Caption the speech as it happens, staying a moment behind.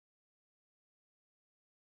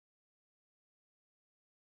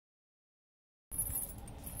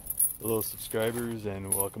Hello subscribers,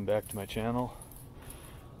 and welcome back to my channel.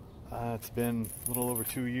 It's been a little over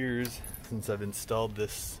 2 years since I've installed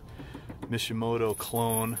this MISHIMOTO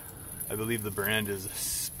clone. I believe the brand is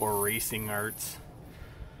SPORACINGRTS.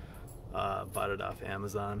 Bought it off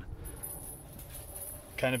Amazon.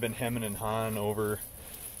 Kind of been hemming and hawing over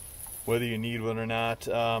whether you need one or not.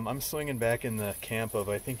 I'm swinging back in the camp of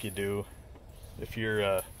I think you do. If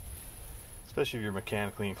you're especially if you're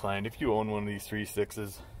mechanically inclined, if you own one of these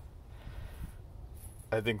 3.6s,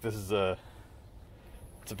 I think this is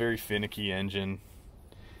it's a very finicky engine,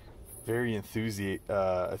 very enthusiast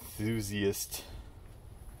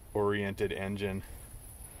oriented engine.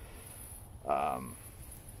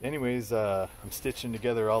 Anyways, I'm stitching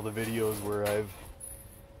together all the videos where I've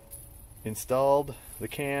installed the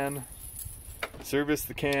can, serviced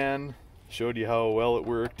the can, showed you how well it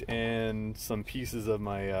worked, and some pieces of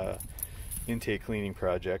my intake cleaning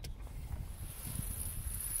project.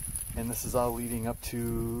 And this is all leading up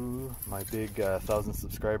to my big 1,000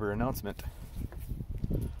 subscriber announcement.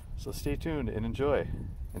 So stay tuned and enjoy.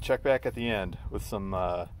 And check back at the end with some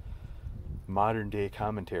modern day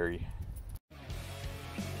commentary.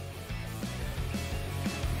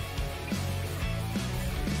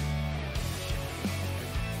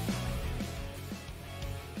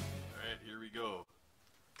 Alright, here we go.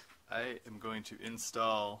 I am going to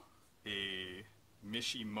install a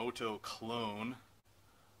MISHIMOTO clone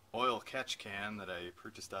oil catch can that I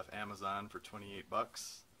purchased off Amazon for 28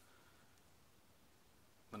 bucks.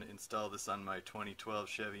 I'm going to install this on my 2012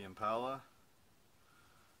 Chevy Impala.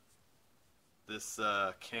 This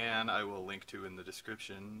can I will link to in the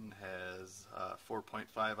description has 4.5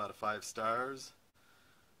 out of 5 stars,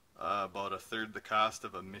 about a third the cost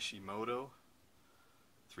of a MISHIMOTO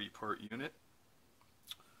 3-port unit.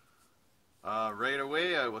 Right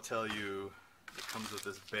away I will tell you it comes with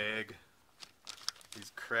this bag,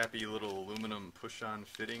 these crappy little aluminum push-on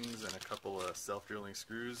fittings, and a couple of self-drilling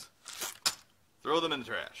screws. Throw them in the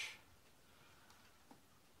trash.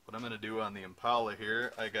 What I'm going to do on the Impala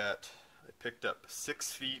here, I picked up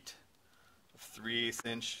 6 feet of 3/8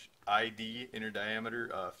 inch ID inner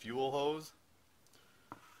diameter fuel hose.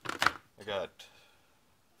 I got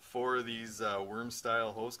 4 of these worm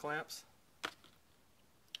style hose clamps,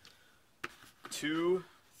 2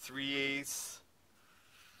 3/8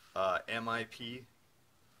 MIP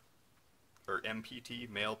or MPT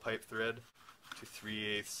male pipe thread to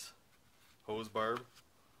 3/8 hose barb,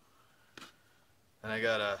 and I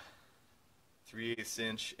got a 3/8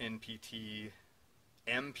 inch MPT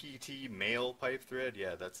male pipe thread.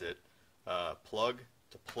 Yeah, that's it. Plug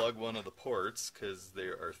to plug one of the ports, because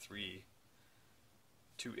there are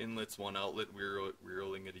 2 inlets, 1 outlet. We're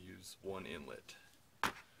only going to use 1 inlet.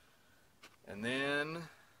 And then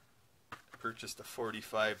I purchased a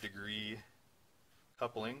 45-degree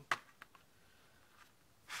coupling,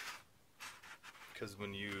 because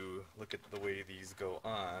when you look at the way these go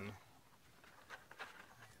on,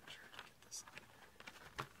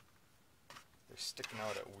 they're sticking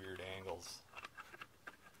out at weird angles.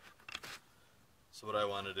 So what I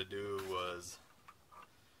wanted to do was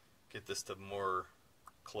get this to more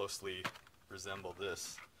closely resemble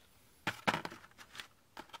this.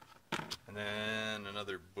 And then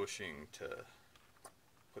another bushing to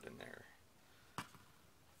put in there.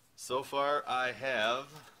 So far I have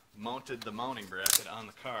mounted the mounting bracket on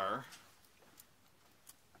the car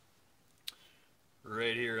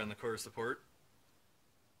right here on the core support.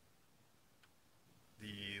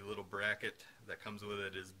 The little bracket that comes with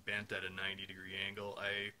it is bent at a 90-degree angle.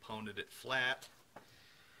 I pounded it flat,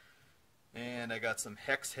 and I got some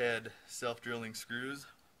Hex-Head self-drilling screws,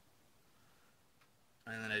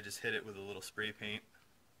 and then I just hit it with a little spray paint.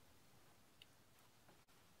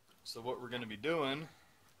 So what we're going to be doing,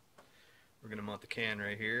 we're going to mount the can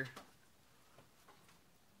right here.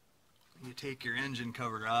 You take your engine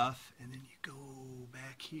cover off, and then you go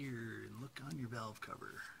back here and look on your valve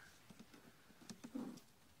cover.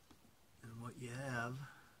 And what you have,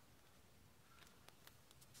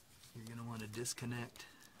 you're going to want to disconnect.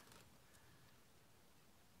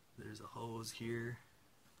 There's a hose here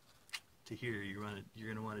to here. You're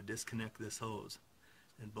going to want to disconnect this hose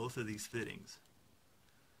and both of these fittings.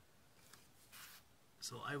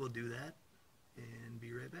 So I will do that and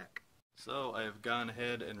be right back. So I have gone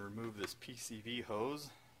ahead and removed this PCV hose.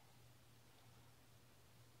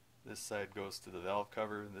 This side goes to the valve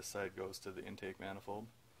cover, and this side goes to the intake manifold.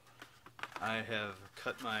 I have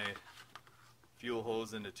cut my fuel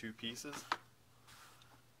hose into 2 pieces.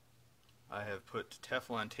 I have put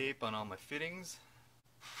Teflon tape on all my fittings.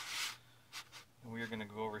 And we are going to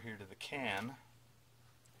go over here to the can.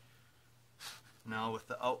 Now with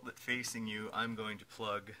the outlet facing you, I'm going to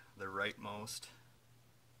plug the rightmost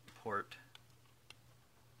port.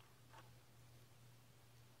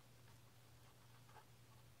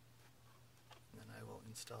 And then I will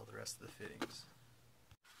install the rest of the fittings.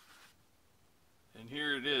 And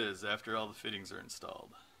here it is after all the fittings are installed.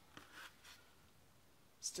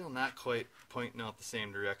 Still not quite pointing out the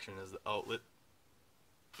same direction as the outlet,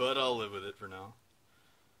 but I'll live with it for now.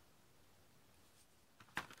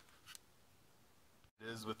 It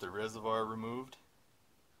is with the reservoir removed.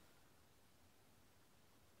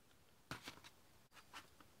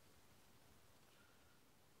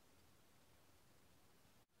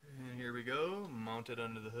 And here we go, mounted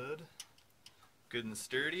under the hood. Good and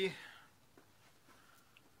sturdy.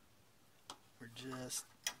 We're just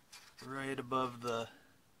right above the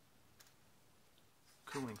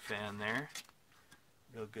cooling fan there.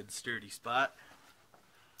 Real good sturdy spot.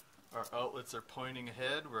 Our outlets are pointing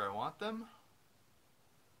ahead where I want them.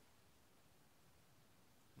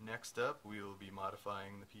 Next up, we will be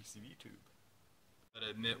modifying the PCV tube. But I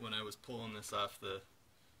admit, when I was pulling this off the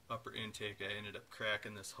upper intake, I ended up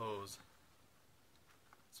cracking this hose.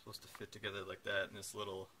 It's supposed to fit together like that, and this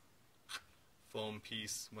little foam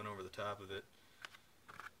piece went over the top of it.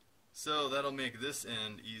 So that'll make this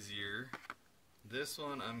end easier. This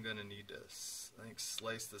one I'm going to need to, I think,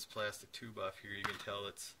 slice this plastic tube off here. You can tell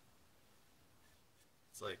it's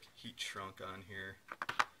like heat shrunk on here.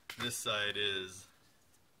 This side is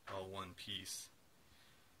all one piece.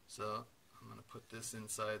 So I'm going to put this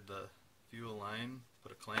inside the fuel line,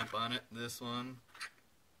 put a clamp on it. This one,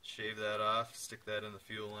 shave that off, stick that in the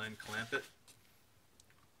fuel line, clamp it.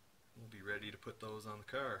 We'll be ready to put those on the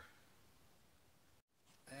car.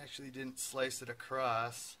 I actually didn't slice it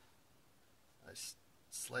across. I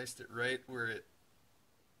sliced it right where it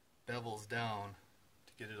bevels down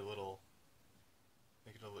to get it a little,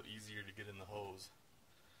 make it a little easier to get in the hose.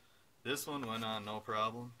 This one went on no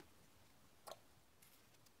problem.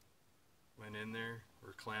 Went in there,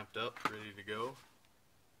 we're clamped up, ready to go.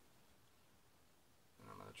 And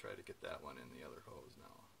I'm going to try to get that one in the other hose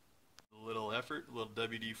now. A little effort, a little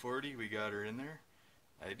WD-40, we got her in there.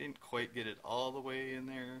 I didn't quite get it all the way in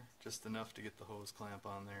there, just enough to get the hose clamp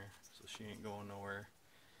on there, so she ain't going nowhere.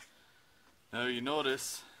 Now you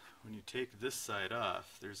notice, when you take this side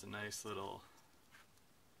off, there's a nice little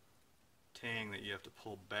tang that you have to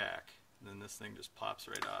pull back, and then this thing just pops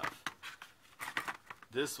right off.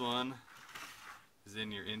 This one is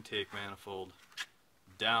in your intake manifold,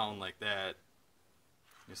 down like that.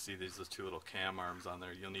 You see these two little cam arms on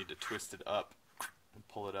there. You'll need to twist it up and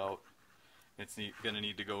pull it out. It's going to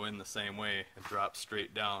need to go in the same way and drop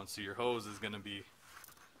straight down. So your hose is going to be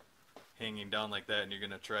hanging down like that, and you're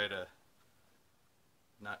going to try to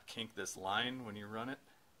not kink this line when you run it.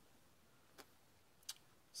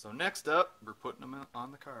 So next up, we're putting them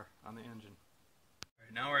on the car, on the engine. All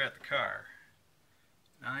right, now we're at the car.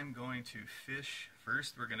 I'm going to fish.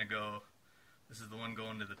 First we're going to go, this is the one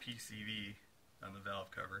going to the PCV on the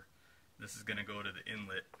valve cover. This is going to go to the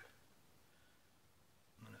inlet.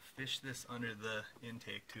 I'm going to fish this under the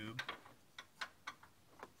intake tube.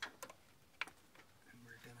 And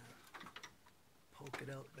we're going to poke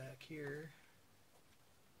it out back here.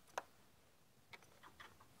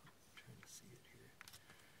 Trying to see it here.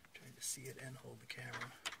 Trying to see it and hold the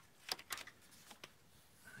camera.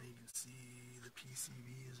 You can see the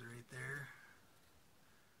PCV is right there.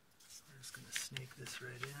 So we're just going to snake this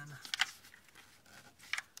right in.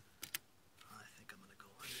 I think I'm going to go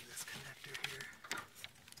under this connector here.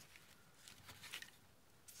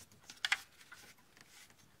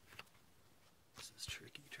 This is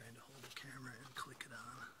tricky, trying to hold the camera and click it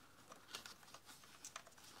on.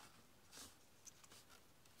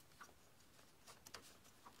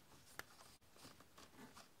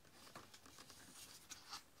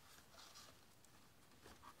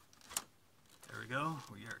 Go.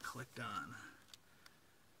 We are clicked on.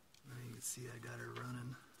 Now you can see I got her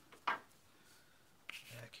running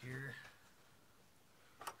back here.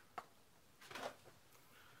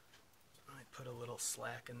 I put a little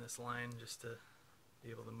slack in this line just to be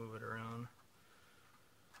able to move it around.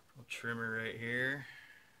 We'll trim her right here.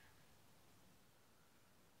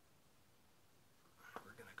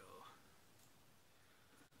 We're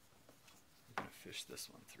gonna fish this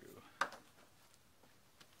one through.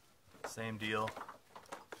 Same deal.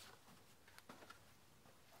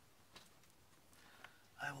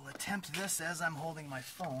 I will attempt this as I'm holding my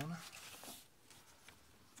phone.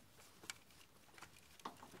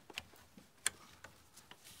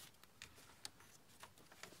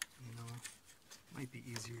 You know, it might be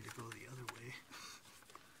easier to go the other way.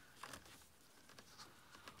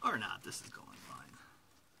 Or not, this is going fine.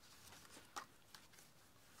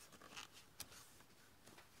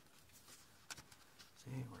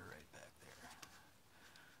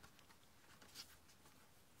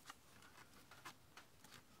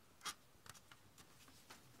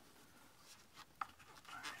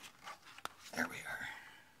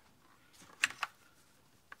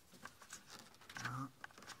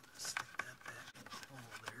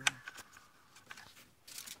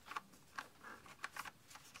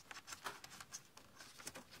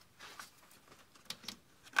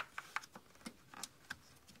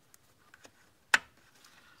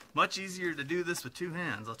 Much easier to do this with two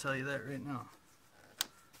hands, I'll tell you that right now.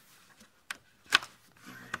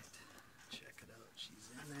 Alright, check it out.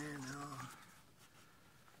 She's in there now.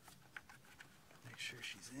 Make sure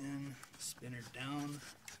she's in. Spin her down.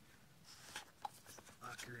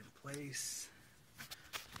 Lock her in place.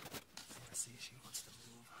 Let's see if she wants to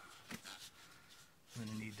move. I'm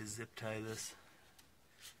going to need to zip tie this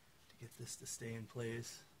to get this to stay in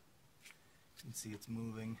place. You can see it's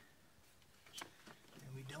moving.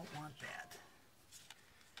 And we don't want that.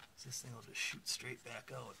 This thing will just shoot straight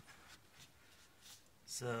back out.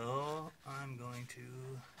 So I'm going to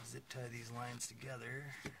zip tie these lines together.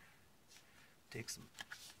 Take some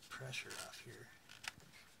pressure off here.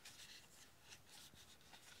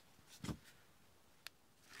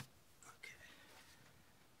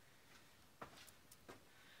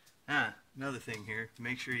 Another thing here,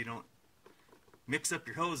 make sure you don't mix up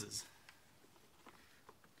your hoses.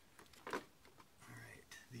 Alright,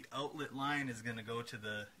 the outlet line is going to go to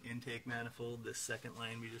the intake manifold, this second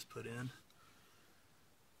line we just put in.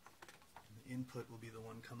 The input will be the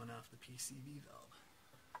one coming off the PCV valve.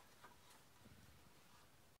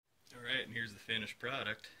 Alright, and here's the finished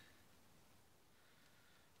product.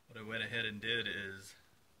 What I went ahead and did is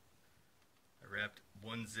I wrapped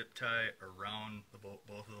one zip tie around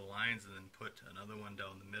both of the lines and then put another one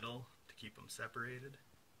down the middle to keep them separated.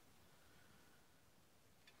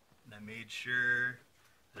 And I made sure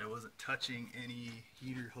that I wasn't touching any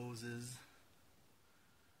heater hoses.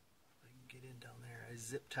 If I can get in down there. I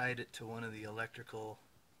zip tied it to one of the electrical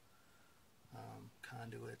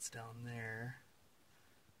conduits down there.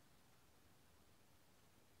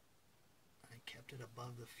 I kept it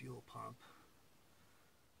above the fuel pump.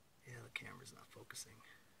 Yeah, the camera's not focusing.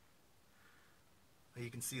 Well,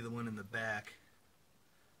 you can see the one in the back.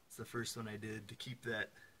 It's the first one I did to keep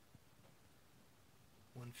that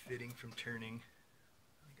one fitting from turning.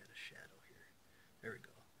 I got a shadow here. There we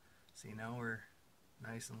go. See, now we're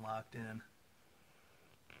nice and locked in.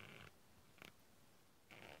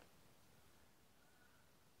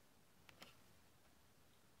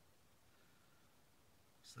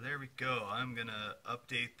 So there we go. I'm gonna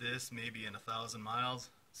update this maybe in 1,000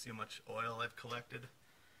 miles. See how much oil I've collected.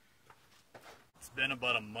 It's been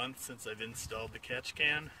about a month since I've installed the catch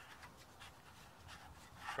can.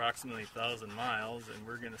 Approximately 1,000 miles, and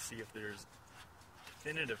we're going to see if there's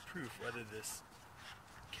definitive proof whether this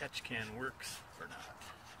catch can works or not.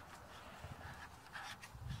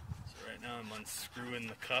 So right now I'm unscrewing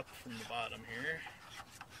the cup from the bottom here.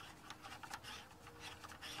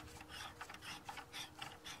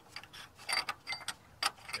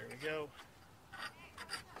 There we go.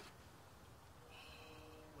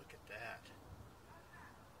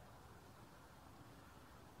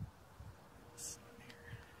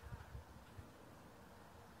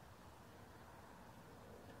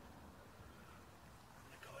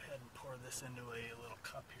 This into a little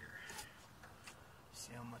cup here.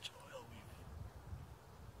 See how much oil we've.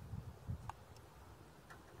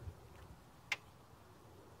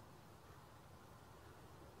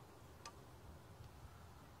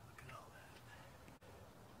 Look at all that.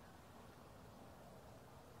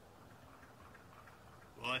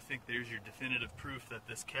 Well, I think there's your definitive proof that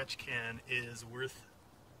this catch can is worth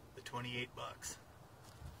the 28 bucks.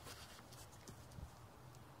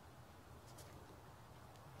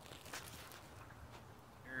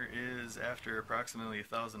 Is after approximately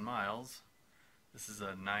 1,000 miles. This is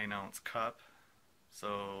a 9-ounce cup,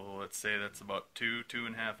 so let's say that's about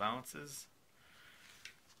 2.5 ounces.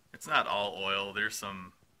 It's not all oil, there's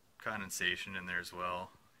some condensation in there as well.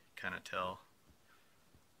 You kind of tell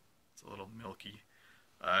it's a little milky.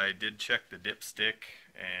 I did check the dipstick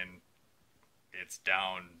and it's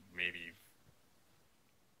down maybe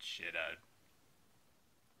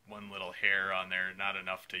one little hair on there, not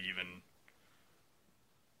enough to even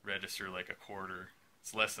register like a quarter.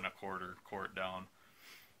 It's less than a quarter quart down.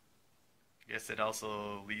 I guess it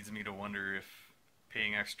also leads me to wonder if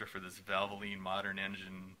paying extra for this Valvoline modern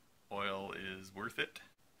engine oil is worth it,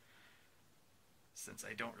 since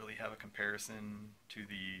I don't really have a comparison to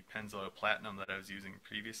the Pennzoil Platinum that I was using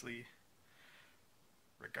previously.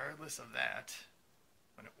 Regardless of that,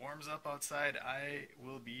 when it warms up outside, I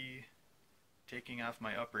will be taking off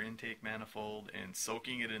my upper intake manifold and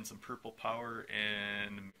soaking it in some Purple Power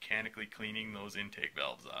and mechanically cleaning those intake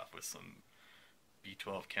valves off with some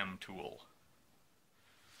B12 Chem tool.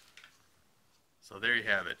 So there you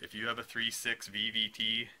have it. If you have a 3.6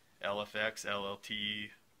 VVT, LFX,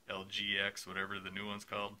 LLT, LGX, whatever the new one's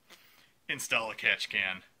called, install a catch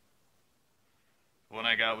can. The one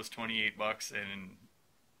I got was 28 bucks and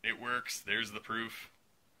it works. There's the proof.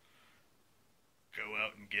 Go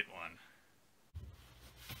out and get one.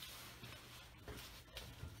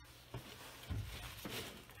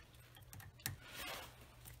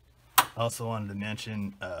 Also wanted to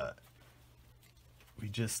mention, we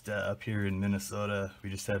just up here in Minnesota, we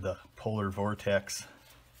just had the polar vortex,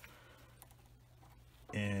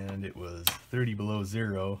 and it was 30 below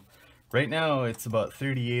zero. Right now it's about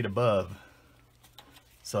 38 above,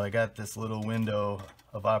 so I got this little window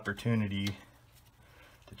of opportunity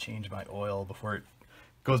to change my oil before it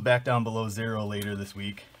goes back down below zero later this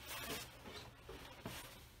week.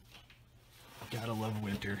 Gotta love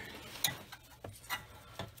winter.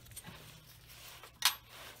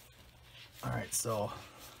 Alright, so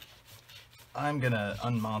I'm gonna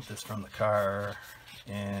unmount this from the car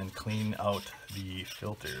and clean out the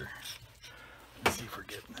filter. Let's see if we're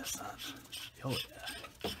getting this on. Oh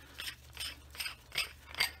yeah.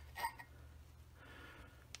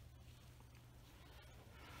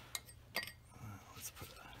 Let's put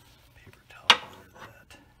a paper towel under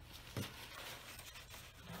that.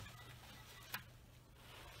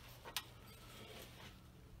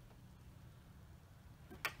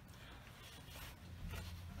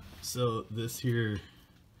 So this here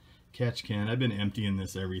catch can, I've been emptying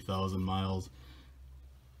this every 1,000 miles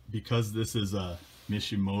because this is a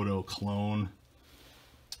MISHIMOTO clone.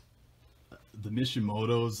 The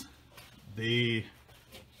MISHIMOTOs,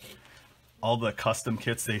 all the custom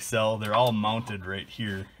kits they sell, they're all mounted right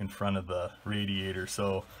here in front of the radiator,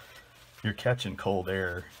 so you're catching cold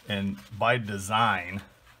air. And by design,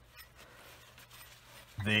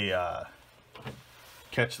 they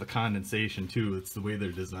catch the condensation too. It's the way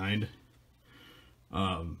they're designed.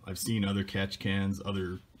 I've seen other catch cans,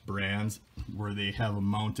 other brands, where they have them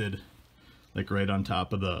mounted like right on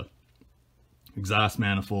top of the exhaust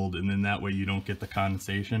manifold, and then that way you don't get the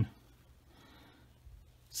condensation.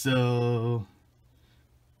 So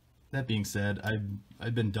that being said,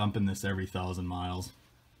 I've been dumping this every 1,000 miles.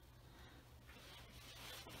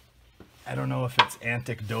 I don't know if it's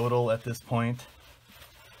anecdotal at this point,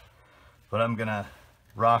 but I'm gonna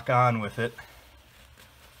rock on with it.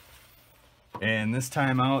 And this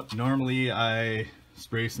time out, normally I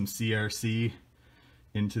spray some CRC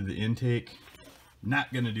into the intake.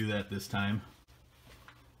 Not gonna do that this time,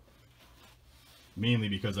 mainly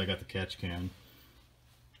because I got the catch can.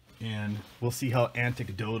 And we'll see how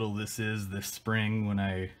anecdotal this is this spring when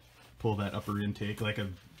I pull that upper intake like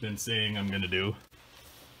I've been saying I'm gonna do.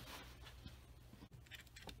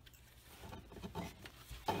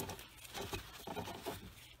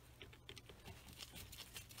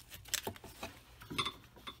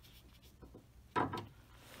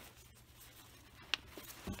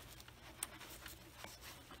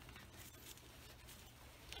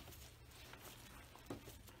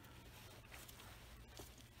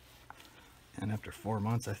 And after 4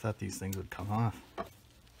 months, I thought these things would come off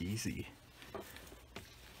easy.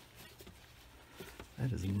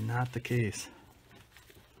 That is not the case.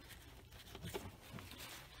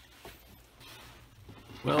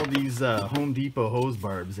 Well, these Home Depot hose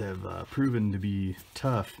barbs have proven to be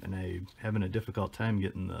tough, and I'm having a difficult time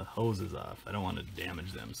getting the hoses off. I don't want to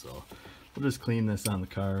damage them, so we'll just clean this on the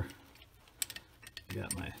car.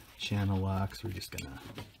 Got my channel locks. I'm just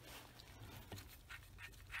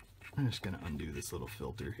gonna undo this little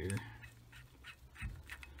filter here.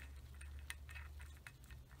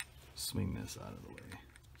 Swing this out of the way.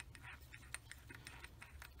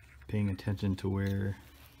 Paying attention to where,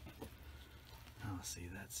 oh, see,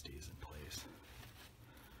 that stays in place.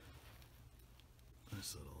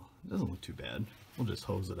 This little, it doesn't look too bad. We'll just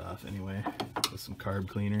hose it off anyway with some carb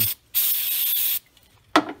cleaner.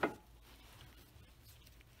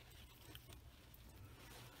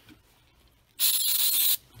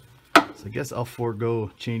 So I guess I'll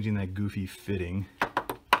forego changing that goofy fitting.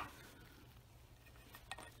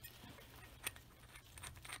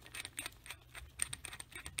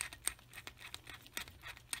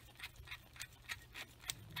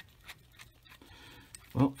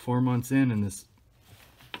 Well, 4 months in, and this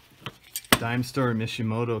dime store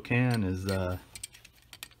MISHIMOTO can is,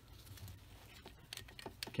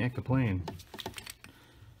 can't complain.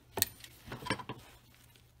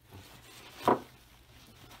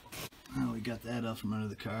 Well, we got that out from under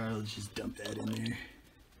the car. Let's just dump that in there.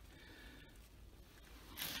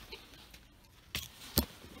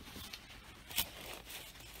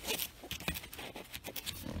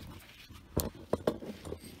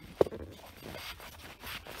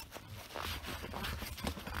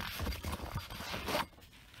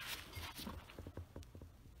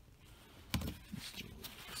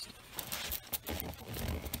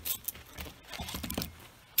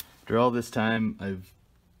 After all this time, I've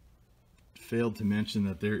failed to mention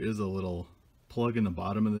that there is a little plug in the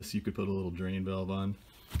bottom of this you could put a little drain valve on.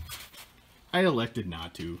 I elected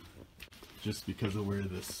not to, just because of where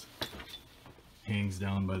this hangs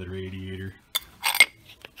down by the radiator.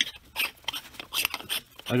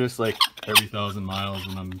 I just like every 1,000 miles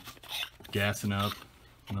when I'm gassing up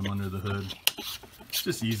and I'm under the hood. It's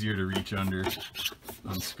just easier to reach under,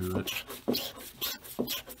 unscrew it.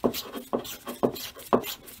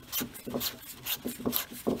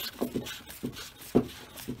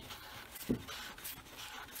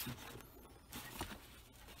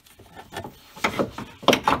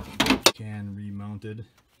 Can remounted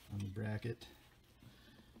on the bracket,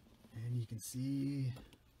 and you can see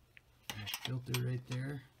the filter right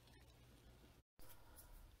there.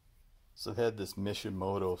 So I've had this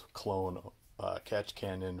MISHIMOTO clone catch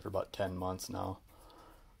can in for about 10 months now,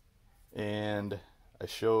 and I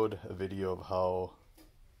showed a video of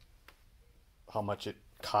how much it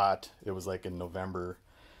caught. It was like in November,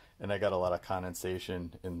 and I got a lot of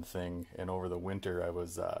condensation in the thing, and over the winter I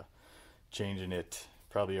was changing it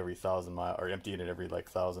probably every 1,000 miles, or emptying it every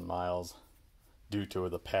like 1,000 miles due to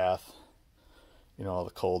the path, you know, all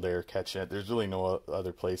the cold air catching it. There's really no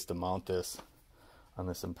other place to mount this on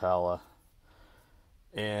this Impala.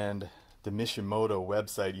 And the MISHIMOTO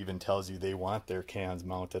website even tells you they want their cans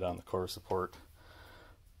mounted on the core support.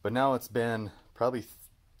 But now it's been probably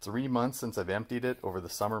 3 months since I've emptied it over the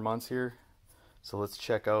summer months here. So let's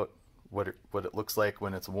check out what it looks like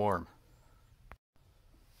when it's warm.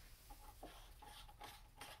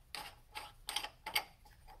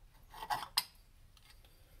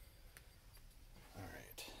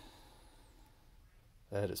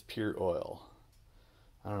 That is pure oil.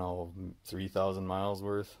 I don't know, 3,000 miles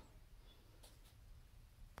worth.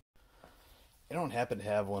 I don't happen to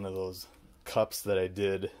have one of those cups that I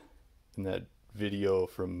did in that video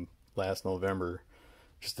from last November.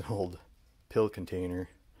 Just an old pill container.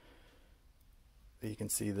 But you can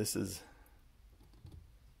see this is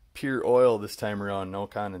pure oil this time around, no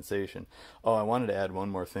condensation. Oh, I wanted to add one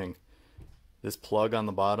more thing. This plug on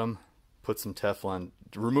the bottom, put some Teflon,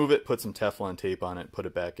 remove it, put some Teflon tape on it, put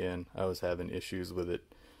it back in. I was having issues with it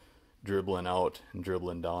dribbling out and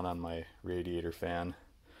dribbling down on my radiator fan.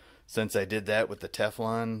 Since I did that with the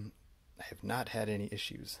Teflon, I have not had any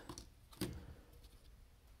issues.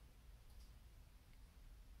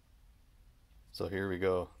 So here we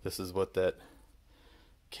go. This is what that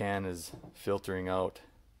can is filtering out.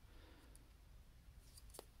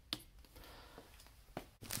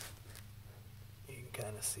 You can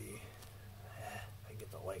kind of see, if I get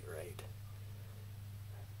the light right,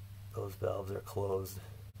 those valves are closed.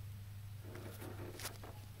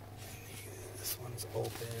 This one's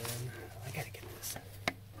open. I gotta get this.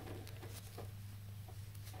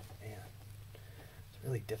 Man, it's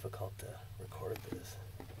really difficult to record this.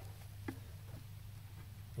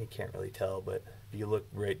 You can't really tell, but if you look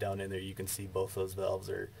right down in there, you can see both those valves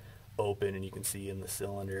are open, and you can see in the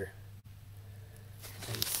cylinder.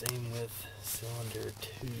 And same with cylinder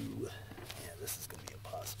 2. Yeah, this is going to be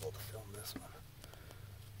impossible to film this one.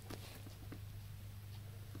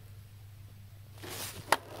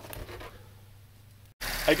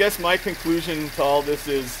 I guess my conclusion to all this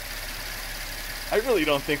is I really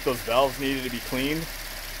don't think those valves needed to be cleaned.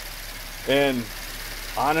 And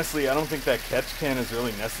honestly, I don't think that catch can is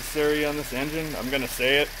really necessary on this engine. I'm going to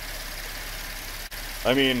say it.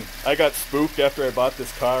 I mean, I got spooked after I bought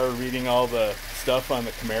this car reading all the stuff on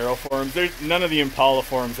the Camaro forums. None of the Impala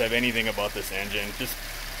forums have anything about this engine. Just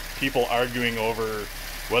people arguing over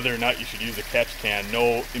whether or not you should use a catch can.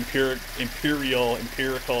 No empirical,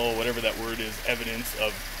 whatever that word is, evidence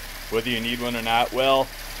of whether you need one or not. Well,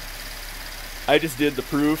 I just did the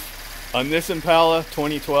proof. On this Impala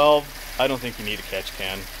 2012, I don't think you need a catch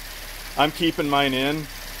can. I'm keeping mine in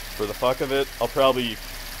for the fuck of it. I'll probably,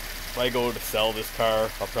 if I go to sell this car,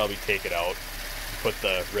 I'll probably take it out and put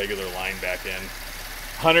the regular line back in.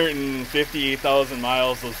 158,000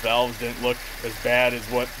 miles, those valves didn't look as bad as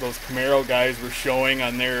what those Camaro guys were showing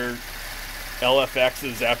on their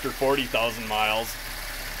LFXs after 40,000 miles.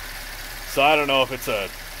 So I don't know if it's a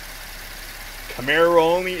Camaro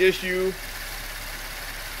only issue,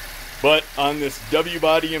 but on this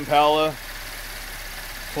W-body Impala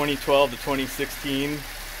 2012 to 2016,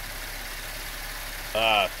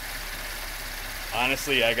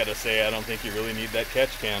 honestly, I gotta say, I don't think you really need that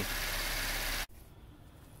catch can.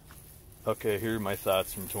 Okay, here are my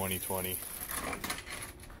thoughts from 2020.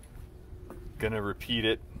 Gonna repeat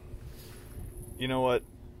it. You know what?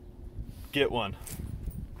 Get one.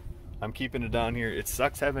 I'm keeping it down here. It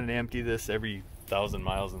sucks having to empty this every 1,000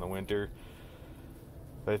 miles in the winter.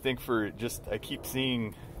 But I think for just, I keep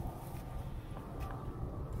seeing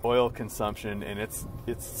oil consumption, and it's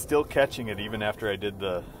still catching it even after I did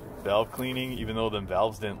the valve cleaning, even though the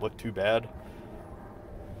valves didn't look too bad.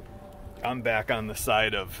 I'm back on the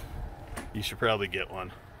side of you should probably get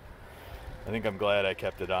one. I think I'm glad I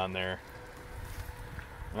kept it on there.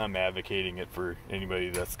 I'm advocating it for anybody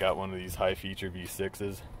that's got one of these high feature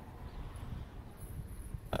V6s.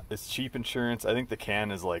 It's cheap insurance. I think the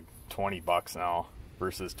can is like 20 bucks now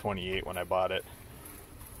versus 28 when I bought it.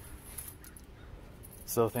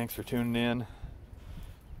 So thanks for tuning in.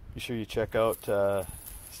 Be sure you check out,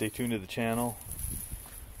 stay tuned to the channel.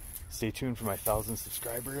 Stay tuned for my 1,000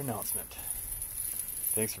 subscriber announcement.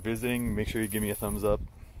 Thanks for visiting. Make sure you give me a thumbs up.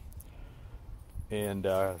 And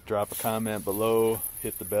drop a comment below,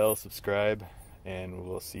 hit the bell, subscribe, and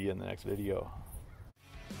we'll see you in the next video.